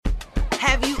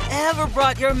Have you ever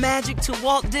brought your magic to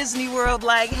Walt Disney World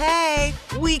like, hey,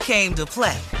 we came to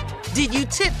play? Did you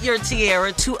tip your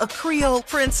tiara to a Creole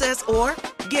princess or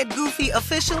get goofy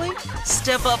officially?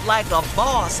 Step up like a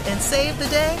boss and save the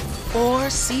day? Or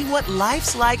see what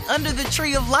life's like under the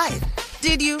tree of life?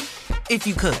 Did you? If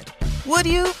you could. Would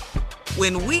you?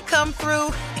 When we come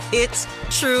through, it's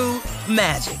true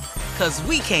magic. 'Cause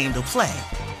we came to play.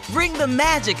 Bring the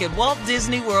magic at Walt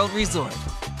Disney World Resort.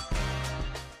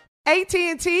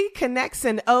 AT&T connects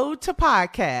an ode to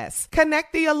podcasts.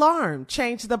 Connect the alarm.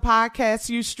 Change the podcast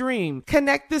you stream.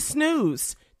 Connect the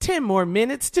snooze. 10 more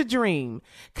minutes to dream.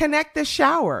 Connect the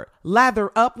shower.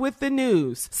 Lather up with the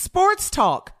news. Sports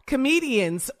talk,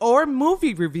 comedians, or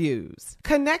movie reviews.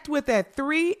 Connect with that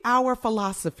 3-hour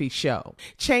philosophy show.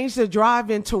 Change the drive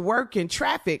into work in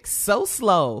traffic so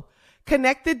slow.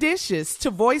 Connect the dishes to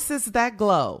voices that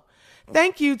glow.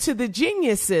 Thank you to the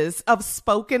geniuses of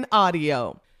spoken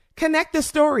audio. Connect the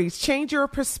stories, change your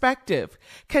perspective.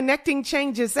 Connecting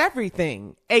changes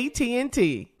everything.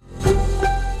 AT&T.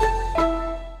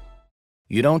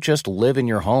 You don't just live in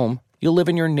your home, you live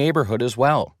in your neighborhood as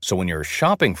well. So when you're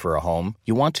shopping for a home,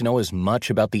 you want to know as much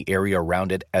about the area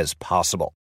around it as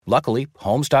possible. Luckily,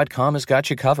 Homes.com has got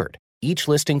you covered. Each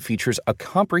listing features a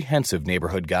comprehensive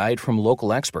neighborhood guide from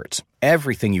local experts.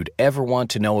 Everything you'd ever want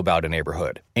to know about a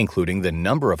neighborhood, including the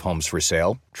number of homes for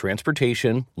sale,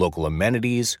 transportation, local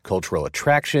amenities, cultural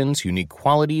attractions, unique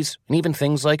qualities, and even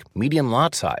things like median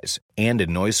lot size and a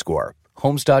noise score.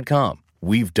 Homes.com.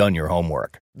 We've done your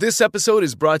homework. This episode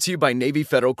is brought to you by Navy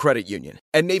Federal Credit Union.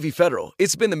 At Navy Federal,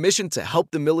 it's been the mission to help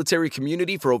the military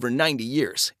community for over 90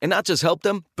 years. And not just help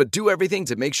them, but do everything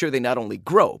to make sure they not only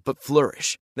grow, but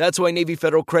flourish. That's why Navy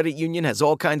Federal Credit Union has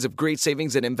all kinds of great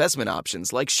savings and investment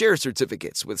options like share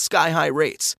certificates with sky-high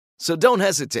rates. So don't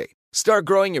hesitate. Start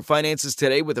growing your finances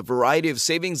today with a variety of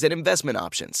savings and investment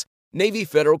options. Navy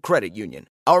Federal Credit Union.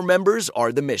 Our members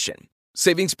are the mission.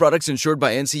 Savings products insured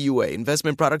by NCUA.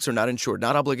 Investment products are not insured,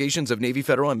 not obligations of Navy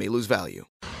Federal and may lose value.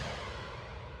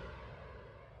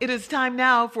 It is time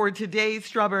now for today's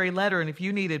Strawberry Letter. And if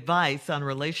you need advice on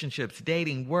relationships,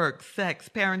 dating, work, sex,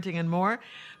 parenting, and more,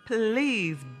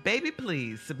 please, baby,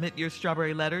 please submit your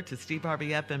Strawberry Letter to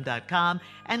steveharveyfm.com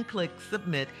and click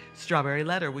Submit Strawberry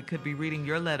Letter. We could be reading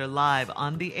your letter live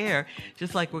on the air,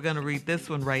 just like we're going to read this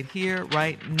one right here,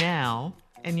 right now.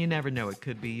 And you never know, it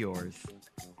could be yours.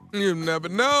 You never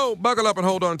know. Buckle up and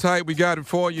hold on tight. We got it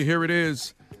for you. Here it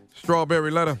is. Strawberry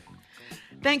Letter.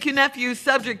 Thank you, nephew.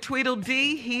 Subject,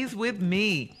 Tweedledee. He's with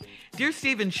me. Dear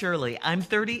Steve and Shirley, I'm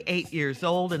 38 years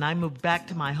old and I moved back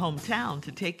to my hometown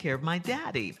to take care of my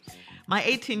daddy. My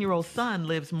 18-year-old son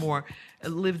lives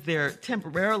there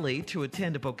temporarily to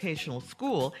attend a vocational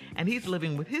school, and he's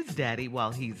living with his daddy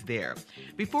while he's there.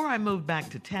 Before I moved back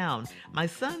to town, my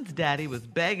son's daddy was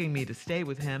begging me to stay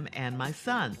with him and my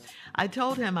son. I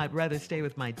told him I'd rather stay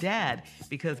with my dad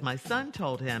because my son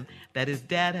told him that his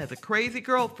dad has a crazy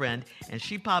girlfriend and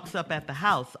she pops up at the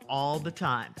house all the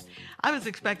time. I was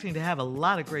expecting to have a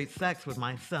lot of great sex with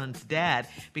my son's dad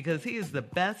because he is the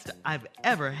best I've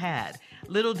ever had.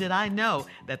 Little did I know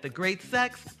that the great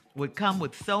sex would come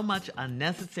with so much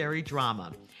unnecessary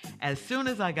drama. As soon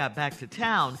as I got back to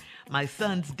town, my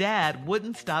son's dad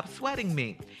wouldn't stop sweating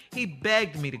me. He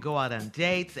begged me to go out on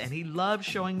dates, and he loved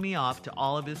showing me off to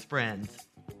all of his friends.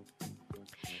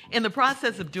 In the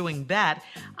process of doing that,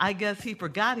 I guess he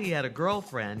forgot he had a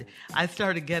girlfriend. I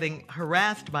started getting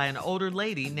harassed by an older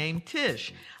lady named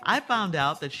Tish. I found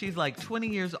out that she's like 20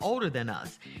 years older than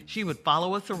us. She would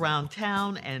follow us around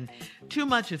town, and too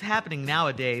much is happening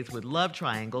nowadays with love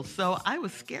triangles, so I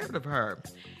was scared of her.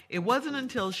 It wasn't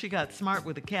until she got smart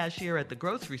with the cashier at the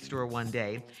grocery store one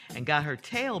day and got her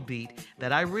tail beat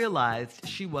that I realized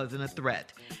she wasn't a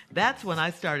threat. That's when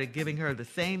I started giving her the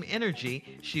same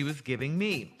energy she was giving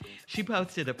me. She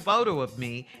posted a photo of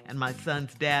me and my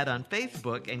son's dad on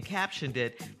Facebook and captioned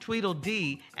it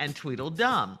Tweedledee and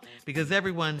Tweedledum because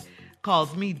everyone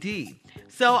calls me D.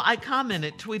 So I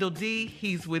commented, Tweedledee,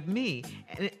 he's with me,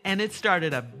 and it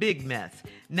started a big mess.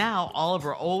 Now all of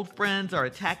her old friends are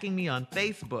attacking me on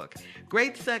Facebook.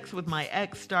 Great sex with my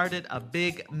ex started a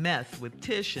big mess with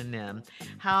Tish and them.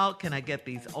 How can I get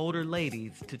these older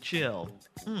ladies to chill?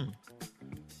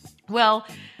 Well,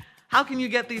 how can you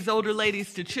get these older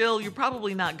ladies to chill? You're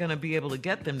probably not going to be able to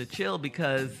get them to chill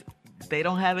because they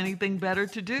don't have anything better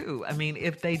to do. I mean,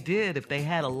 if they did, if they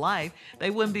had a life,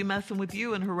 they wouldn't be messing with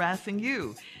you and harassing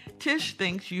you. Tish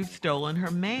thinks you've stolen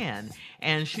her man,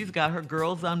 and she's got her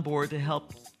girls on board to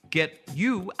help get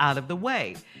you out of the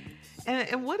way.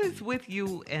 And what is with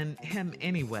you and him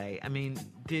anyway? I mean,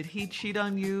 did he cheat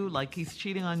on you like he's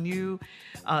cheating on you,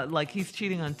 like he's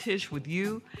cheating on Tish with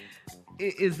you?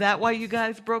 Is that why you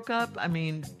guys broke up? I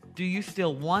mean, do you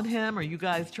still want him? Are you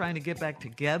guys trying to get back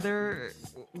together?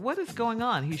 What is going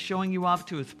on? He's showing you off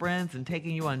to his friends and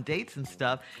taking you on dates and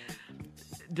stuff.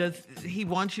 Does he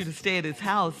want you to stay at his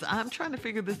house? I'm trying to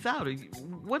figure this out.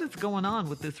 What is going on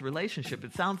with this relationship?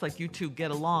 It sounds like you two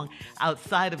get along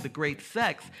outside of the great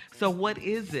sex. So what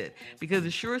is it? Because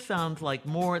it sure sounds like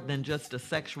more than just a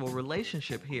sexual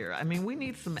relationship here. I mean, we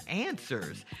need some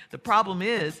answers. The problem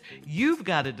is, you've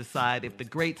got to decide if the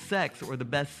great sex, or the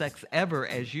best sex ever,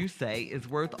 as you say, is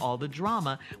worth all the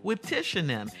drama with Tish and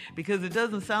them. Because it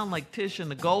doesn't sound like Tish and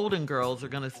the Golden Girls are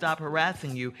going to stop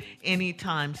harassing you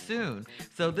anytime soon.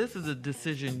 So this is a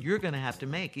decision you're going to have to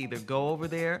make. Either go over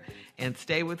there and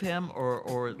stay with him,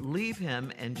 or leave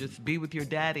him and just be with your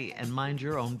daddy and mind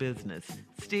your own business.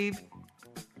 Steve?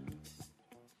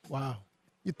 Wow.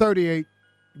 You're 38.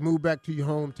 You move back to your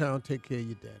hometown, take care of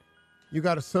your daddy. You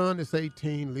got a son that's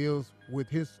 18, lives with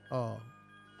his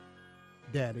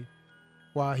daddy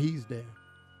while he's there.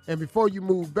 And before you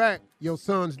move back, your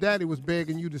son's daddy was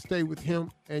begging you to stay with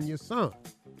him and your son.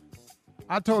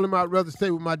 I told him I'd rather stay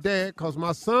with my dad because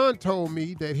my son told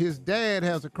me that his dad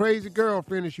has a crazy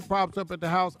girlfriend and she pops up at the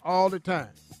house all the time.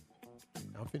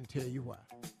 I'm finna tell you why.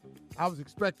 I was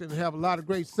expecting to have a lot of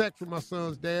great sex with my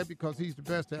son's dad because he's the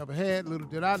best I ever had. Little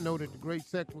did I know that the great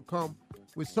sex would come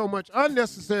with so much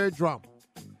unnecessary drama.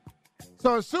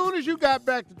 So as soon as you got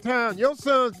back to town, your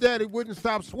son's daddy wouldn't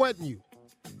stop sweating you.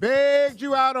 Begged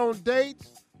you out on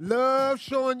dates, loved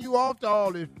showing you off to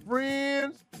all his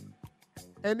friends.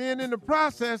 And then in the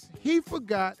process, he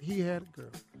forgot he had a girl.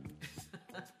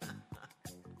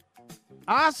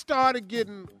 I started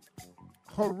getting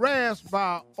harassed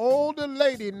by an older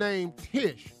lady named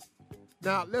Tish.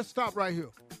 Now, let's stop right here.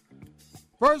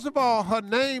 First of all, her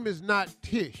name is not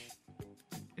Tish.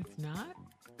 It's not?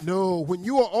 No, when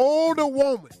you're an older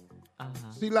woman,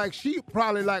 see, like she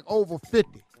probably like over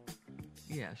 50.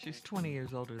 Yeah, she's 20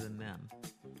 years older than them.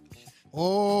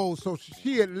 Oh, so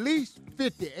she at least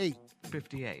 58.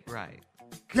 58, right.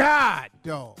 God,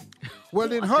 dog. Well,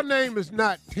 then her name is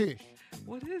not Tish.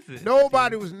 What is it?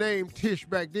 Nobody was named Tish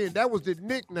back then. That was the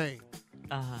nickname.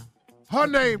 Her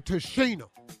name, Tashina.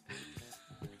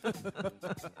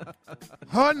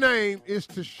 Her name is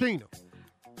Tashina.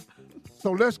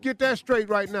 So let's get that straight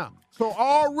right now. So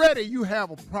already you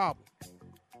have a problem.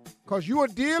 Because you are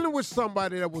dealing with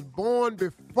somebody that was born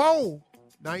before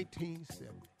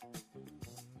 1970.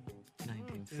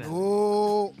 1970.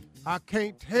 Oh, I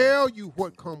can't tell you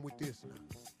what come with this now.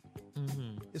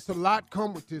 It's a lot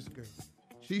come with this girl.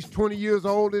 She's 20 years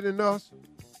older than us.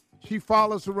 She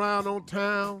follows around on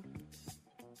town.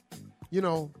 You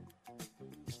know,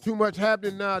 it's too much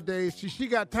happening nowadays. She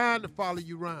got time to follow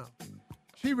you around.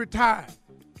 She retired.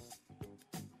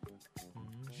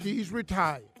 She's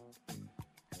retired.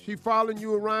 She following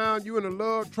you around, you in a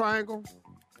love triangle.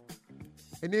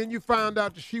 And then you found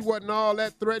out that she wasn't all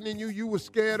that threatening you. You were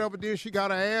scared of her. Then she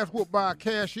got her ass whooped by a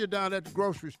cashier down at the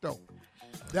grocery store.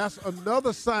 That's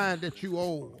another sign that you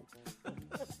old.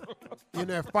 In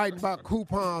there fighting about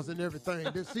coupons and everything.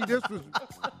 See, this was,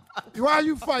 why are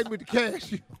you fighting with the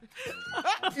cashier?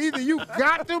 Either you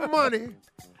got the money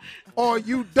or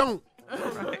you don't.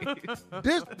 Right.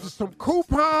 This some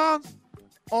coupons,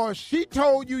 or she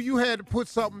told you you had to put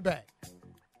something back.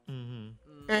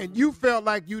 And you felt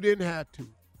like you didn't have to.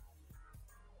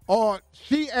 Or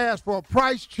she asked for a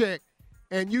price check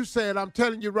and you said, I'm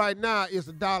telling you right now, it's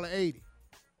 $1.80.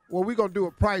 Well, we're going to do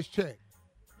a price check.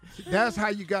 That's how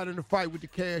you got in the fight with the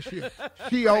cashier.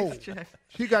 She old.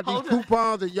 She got these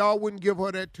coupons and y'all wouldn't give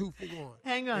her that 2-for-1.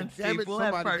 Hang on, and Steve. damn it, We'll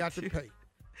have somebody part got two. to pay.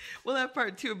 We'll have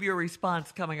part 2 of your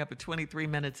response coming up at 23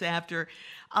 minutes after.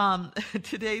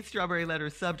 Today's Strawberry Letter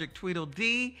subject,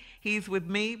 Tweedledee. He's with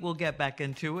me. We'll get back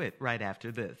into it right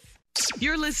after this.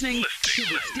 You're listening to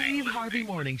the Steve Harvey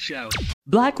Morning Show.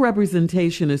 Black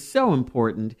representation is so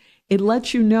important. It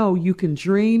lets you know you can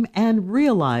dream and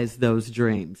realize those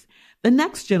dreams. The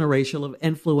next generation of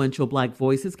influential Black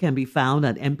voices can be found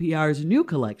on NPR's new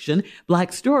collection,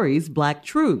 Black Stories, Black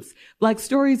Truths. Black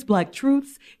Stories, Black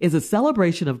Truths is a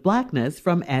celebration of Blackness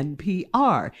from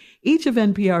NPR. Each of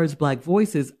NPR's Black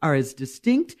voices are as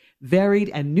distinct, varied,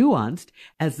 and nuanced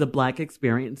as the Black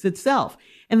experience itself.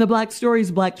 In the Black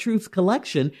Stories, Black Truths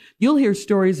collection, you'll hear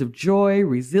stories of joy,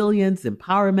 resilience,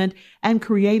 empowerment, and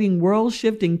creating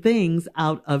world-shifting things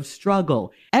out of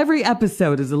struggle. Every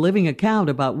episode is a living account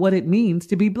about what it means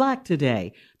to be Black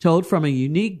today, told from a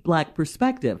unique Black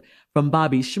perspective. From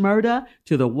Bobby Shmurda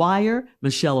to The Wire,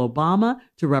 Michelle Obama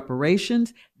to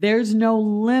reparations, there's no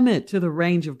limit to the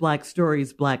range of Black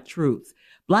Stories, Black Truths.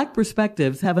 Black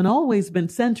perspectives haven't always been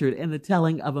centered in the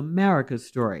telling of America's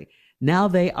story. Now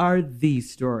they are the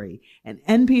story. And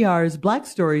NPR's Black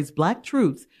Stories, Black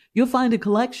Truths, you'll find a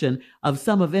collection of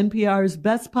some of NPR's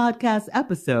best podcast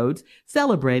episodes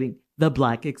celebrating the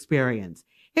Black experience.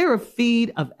 Hear a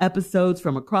feed of episodes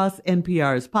from across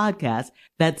NPR's podcasts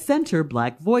that center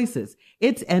Black voices.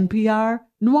 It's NPR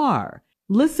Noir.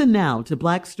 Listen now to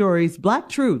Black Stories, Black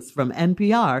Truths from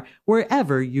NPR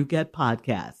wherever you get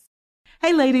podcasts.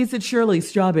 Hey ladies, it's Shirley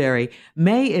Strawberry.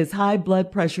 May is High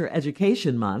Blood Pressure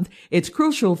Education Month. It's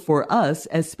crucial for us,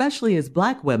 especially as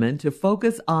Black women, to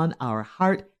focus on our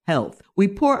heart health. We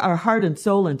pour our heart and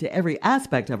soul into every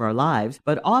aspect of our lives,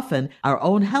 but often our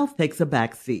own health takes a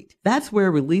back seat. That's where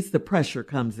Release the Pressure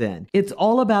comes in. It's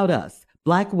all about us.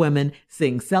 Black women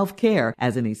seeing self-care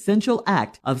as an essential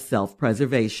act of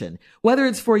self-preservation. Whether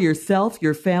it's for yourself,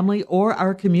 your family, or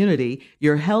our community,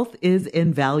 your health is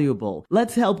invaluable.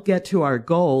 Let's help get to our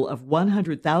goal of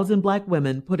 100,000 Black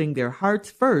women putting their hearts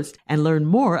first and learn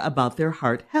more about their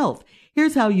heart health.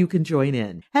 Here's how you can join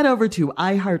in. Head over to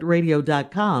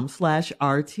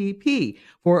iHeartRadio.com/RTP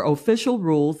for official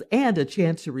rules and a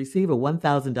chance to receive a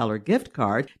 $1,000 gift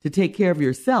card to take care of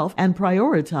yourself and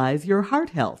prioritize your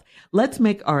heart health. Let's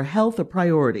make our health a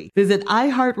priority. Visit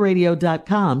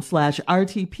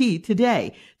iHeartRadio.com/RTP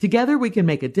today. Together we can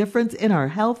make a difference in our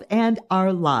health and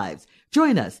our lives.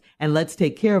 Join us and let's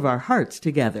take care of our hearts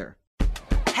together.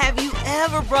 Have you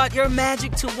ever brought your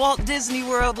magic to Walt Disney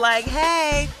World like,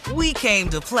 hey, we came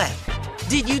to play?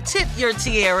 Did you tip your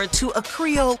tiara to a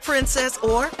Creole princess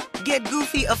or get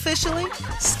goofy officially?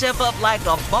 Step up like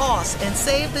a boss and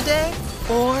save the day?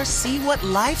 Or see what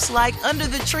life's like under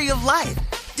the tree of life?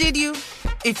 Did you?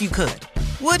 If you could.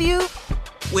 Would you?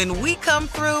 When we come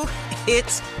through,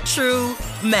 it's true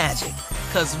magic.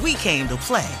 'Cause we came to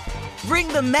play. Bring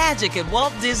the magic at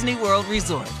Walt Disney World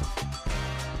Resort.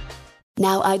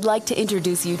 Now I'd like to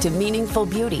introduce you to Meaningful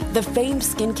Beauty, the famed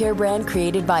skincare brand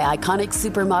created by iconic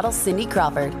supermodel Cindy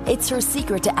Crawford. It's her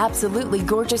secret to absolutely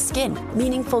gorgeous skin.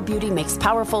 Meaningful Beauty makes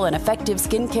powerful and effective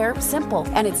skincare simple,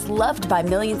 and it's loved by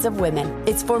millions of women.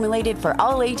 It's formulated for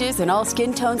all ages and all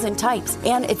skin tones and types,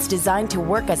 and it's designed to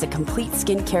work as a complete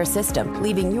skincare system,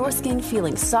 leaving your skin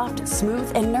feeling soft,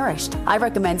 smooth, and nourished. I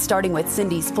recommend starting with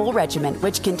Cindy's full regimen,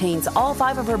 which contains all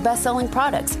 5 of her best-selling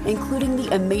products, including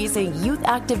the amazing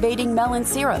youth-activating Melon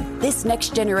Serum. This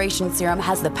next-generation serum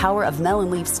has the power of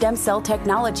melon leaf stem cell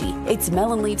technology. It's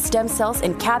melon leaf stem cells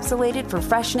encapsulated for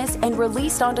freshness and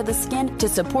released onto the skin to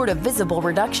support a visible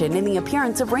reduction in the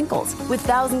appearance of wrinkles. With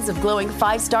thousands of glowing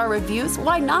 5-star reviews,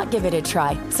 why not give it a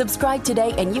try? Subscribe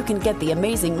today and you can get the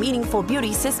amazing Meaningful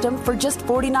Beauty system for just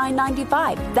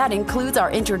 $49.95. That includes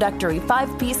our introductory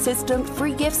 5-piece system,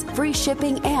 free gifts, free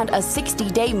shipping, and a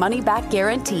 60-day money-back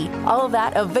guarantee. All of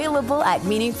that available at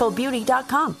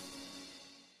meaningfulbeauty.com.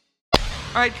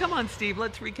 All right, come on, Steve.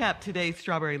 Let's recap today's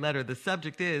Strawberry Letter. The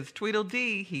subject is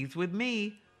Tweedledee, he's with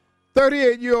me.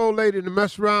 38-year-old lady that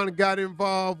messed around and got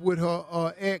involved with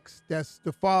her ex. That's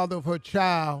the father of her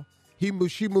child.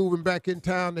 She moving back in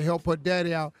town to help her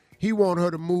daddy out. He want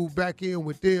her to move back in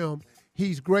with them.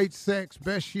 He's great sex,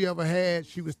 best she ever had.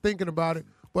 She was thinking about it,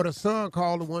 but her son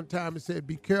called her one time and said,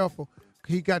 be careful.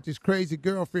 He got this crazy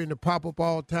girlfriend to pop up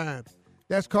all the time.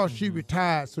 That's because she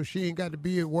retired, so she ain't got to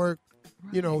be at work.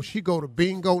 You know, she go to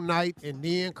bingo night and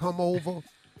then come over.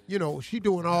 You know, she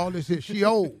doing all this here. She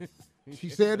old. She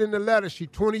said in the letter she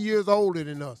 20 years older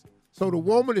than us. So the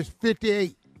woman is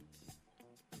 58.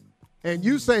 And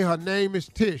you say her name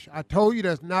is Tish. I told you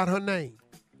that's not her name.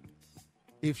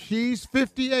 If she's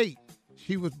 58,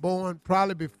 she was born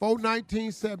probably before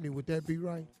 1970. Would that be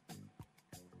right?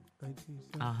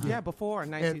 1970. Yeah, before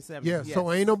 1970. Yeah, yes.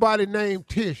 so ain't nobody named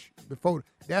Tish before.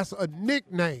 That's a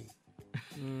nickname.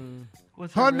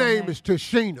 What's Her real name is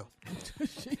Tashina.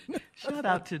 Shout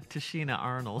out to Tashina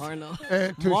Arnold.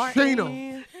 And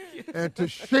Tashina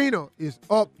is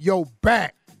up your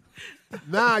back.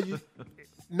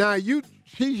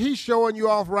 He's showing you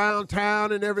off around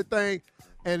town and everything,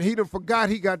 and he done forgot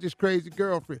he got this crazy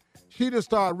girlfriend. She done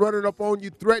started running up on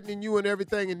you, threatening you and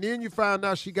everything, and then you found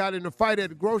out she got in a fight at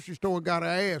the grocery store and got her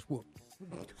ass whooped.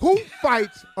 Who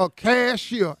fights a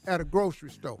cashier at a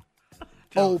grocery store?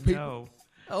 Old people.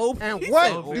 And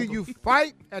what do you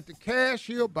fight at the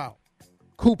cashier about?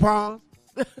 Coupons?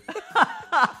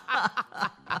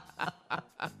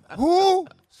 Who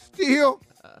still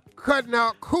cutting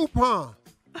out coupons?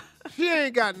 She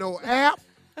ain't got no app,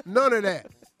 none of that.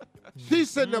 She's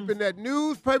sitting up in that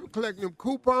newspaper collecting them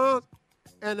coupons,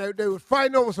 and they was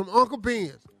fighting over some Uncle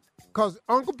Ben's. Because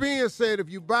Uncle Ben said if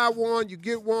you buy one, you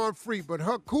get one free. But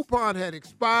her coupon had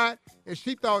expired, and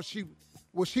she thought she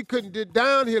couldn't get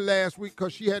down here last week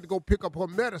because she had to go pick up her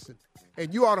medicine.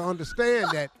 And you ought to understand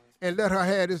that and let her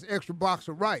have this extra box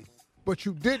of rice. But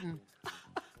you didn't.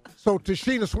 So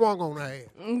Tashina swung on her ass.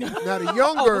 Now the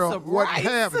young girl wasn't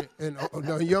having it. And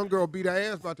the young girl beat her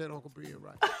ass about that Uncle Bread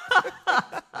rice.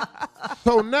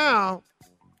 So now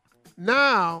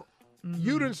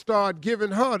you done start giving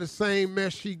her the same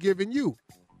mess she giving you.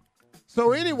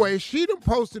 So anyway, she done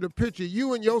posted a picture of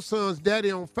you and your son's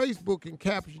daddy on Facebook and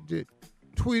captioned it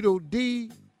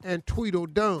Tweedledee and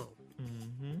Tweedledum.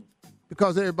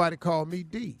 Because everybody called me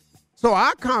D. So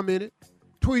I commented,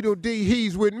 Tweedledee,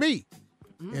 he's with me.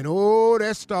 And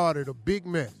that started a big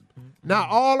mess. Now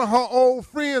all of her old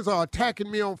friends are attacking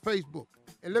me on Facebook.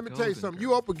 And let me tell you something,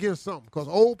 you up against something because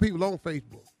old people on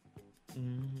Facebook.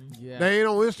 Yeah. They ain't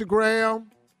on Instagram.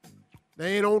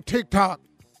 They ain't on TikTok.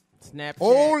 Snapchat.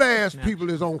 Old ass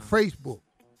people is on Facebook.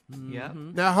 Yeah.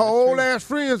 Now her old ass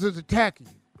friends is attacking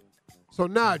you. So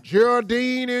now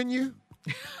Geraldine in you,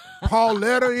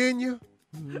 Pauletta in you,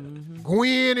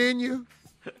 Gwen in you,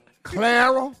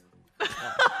 Clara,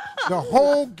 the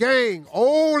whole gang,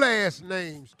 old ass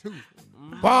names too.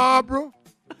 Barbara,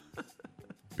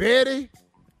 Betty,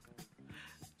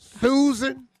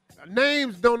 Susan.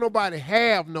 Names don't nobody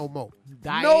have no more.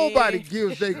 Diane. Nobody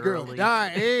gives their girl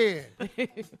Diane.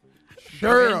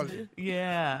 Shirley.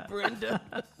 Yeah. Brenda.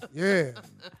 Yeah.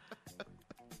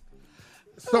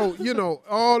 So,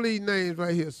 all these names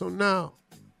right here. So now,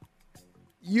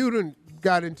 you done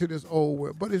got into this old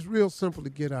world, but it's real simple to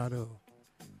get out of.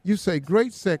 You say,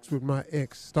 great sex with my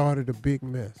ex started a big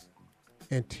mess.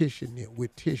 And Tish Neal.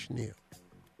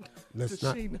 Tashina.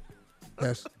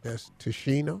 That's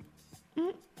Tashina.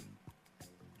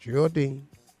 Geraldine.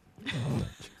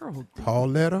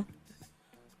 Pauletta.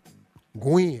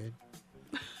 Gwen.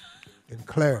 And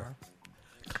Clara.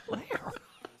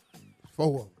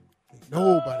 Four of them. Ain't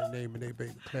nobody naming their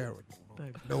baby Clara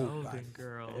no more. Nobody.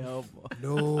 Girl.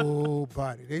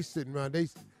 Nobody. They sitting around.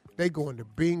 They going to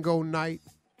bingo night.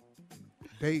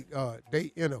 They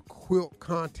in a quilt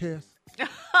contest.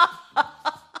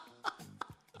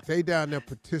 They down there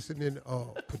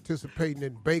participating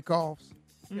in bake-offs.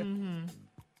 Mm-hmm.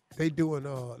 They doing,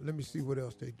 let me see what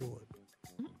else they doing.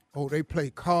 Oh, they play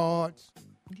cards.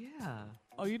 Yeah.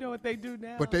 Oh, you know what they do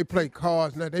now? But they play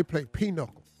cards now. They play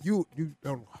pinochle. You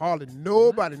don't hardly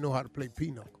nobody know how to play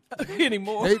pinochle.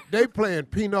 Anymore. They playing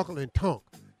pinochle and tonk.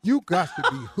 You got to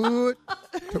be hood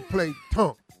to play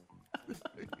tonk.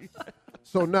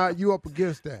 So now you up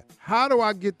against that. How do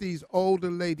I get these older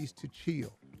ladies to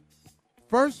chill?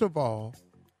 First of all,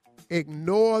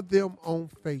 ignore them on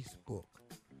Facebook.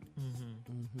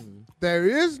 There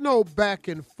is no back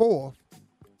and forth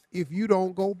if you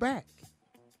don't go back.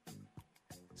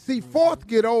 See, fourth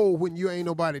get old when you ain't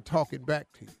nobody talking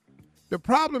back to you. The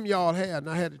problem y'all had, and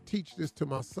I had to teach this to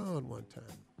my son one time.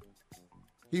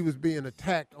 He was being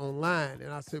attacked online,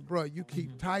 and I said, bro, you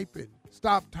keep typing.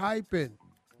 Stop typing.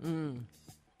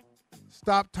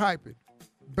 Stop typing.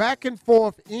 Back and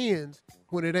forth ends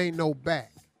when it ain't no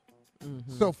back.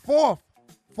 So fourth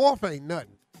ain't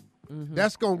nothing.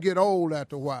 That's going to get old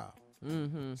after a while.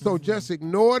 So just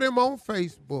ignore them on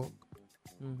Facebook.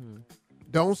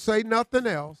 Don't say nothing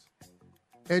else.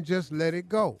 And just let it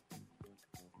go.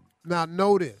 Now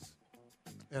know this.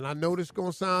 And I know this is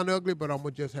going to sound ugly, but I'm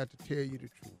going to just have to tell you the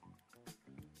truth.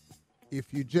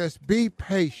 If you just be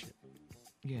patient.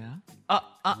 Yeah.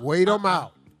 Wait them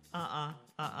out.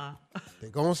 They're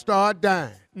going to start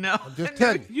dying. No. I'm just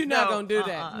telling you. You're not going to do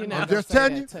that. You're not I'm just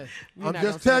telling you. I'm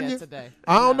just telling you.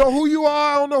 I don't know who you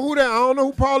are. I don't know who that. I don't know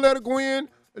who Pauletta Gwen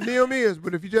and them is.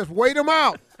 But if you just wait them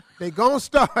out, they're going to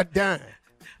start dying.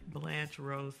 Blanche,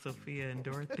 Rose, Sophia, and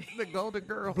Dorothy. The Golden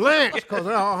Girl. Blanche, because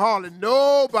there's hardly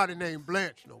nobody named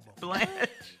Blanche no more. Blanche.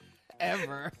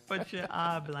 Ever. But your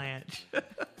Blanche.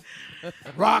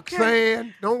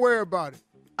 Roxanne, don't worry about it.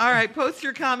 All right, post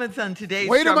your comments on today's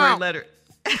Wait 'em Strawberry out. Letter.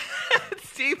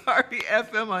 Steve Harvey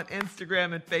FM on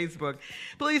Instagram and Facebook.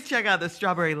 Please check out the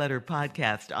Strawberry Letter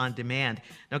podcast on demand.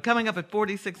 Now, coming up at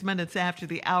 46 minutes after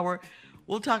the hour,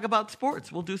 we'll talk about sports.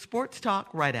 We'll do sports talk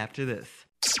right after this.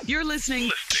 You're listening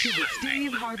to the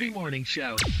Steve Harvey Morning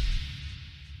Show.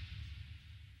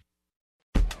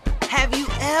 Have you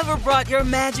ever brought your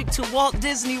magic to Walt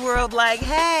Disney World like,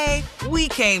 hey, we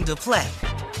came to play?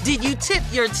 Did you tip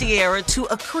your tiara to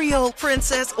a Creole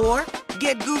princess or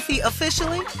get goofy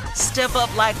officially? Step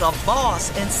up like a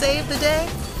boss and save the day?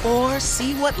 Or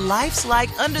see what life's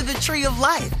like under the tree of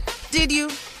life? Did you?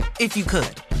 If you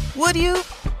could. Would you?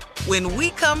 When we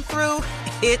come through,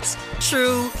 it's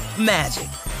true magic.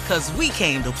 'Cause we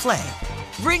came to play.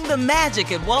 Bring the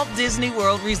magic at Walt Disney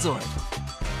World Resort.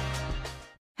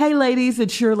 Hey ladies,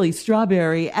 it's Shirley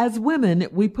Strawberry. As women,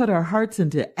 we put our hearts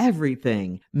into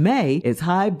everything. May is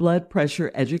High Blood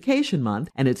Pressure Education Month,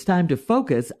 and it's time to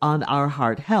focus on our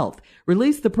heart health.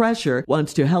 Release the Pressure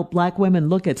wants to help Black women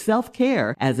look at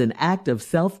self-care as an act of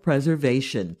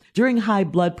self-preservation. During High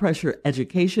Blood Pressure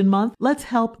Education Month, let's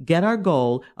help get our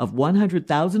goal of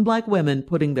 100,000 Black women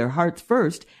putting their hearts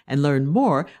first and learn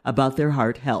more about their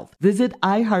heart health. Visit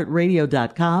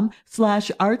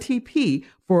iHeartRadio.com/RTP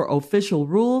for official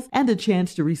rules and a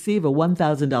chance to receive a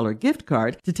 $1,000 gift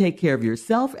card to take care of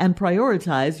yourself and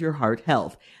prioritize your heart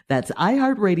health. That's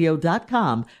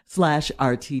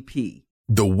iHeartRadio.com/RTP.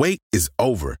 The wait is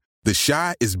over. The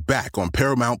Chi is back on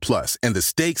Paramount Plus, and the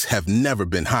stakes have never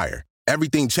been higher.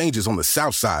 Everything changes on the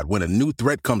South Side when a new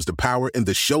threat comes to power in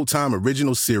the Showtime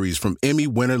original series from Emmy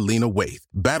winner Lena Waithe.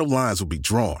 Battle lines will be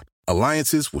drawn,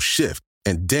 alliances will shift,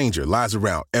 and danger lies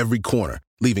around every corner,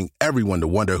 leaving everyone to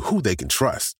wonder who they can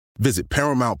trust. Visit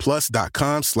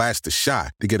ParamountPlus.com/The Chi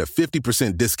to get a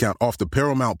 50% discount off the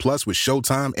Paramount Plus with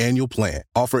Showtime annual plan.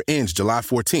 Offer ends July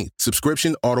 14th.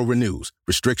 Subscription auto-renews.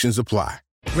 Restrictions apply.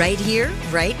 Right here,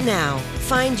 right now.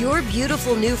 Find your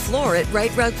beautiful new floor at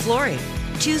Right Rug Flooring.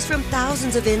 Choose from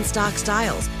thousands of in-stock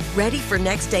styles, ready for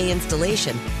next day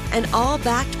installation, and all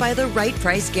backed by the right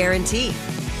price guarantee.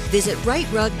 Visit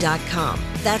rightrug.com.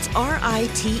 That's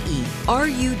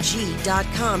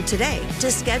RITERUG.com today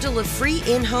to schedule a free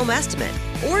in-home estimate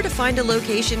or to find a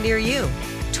location near you.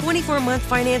 24-month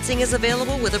financing is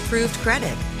available with approved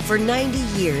credit. For 90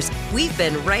 years, we've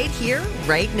been right here,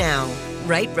 right now.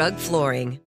 Right Rug Flooring.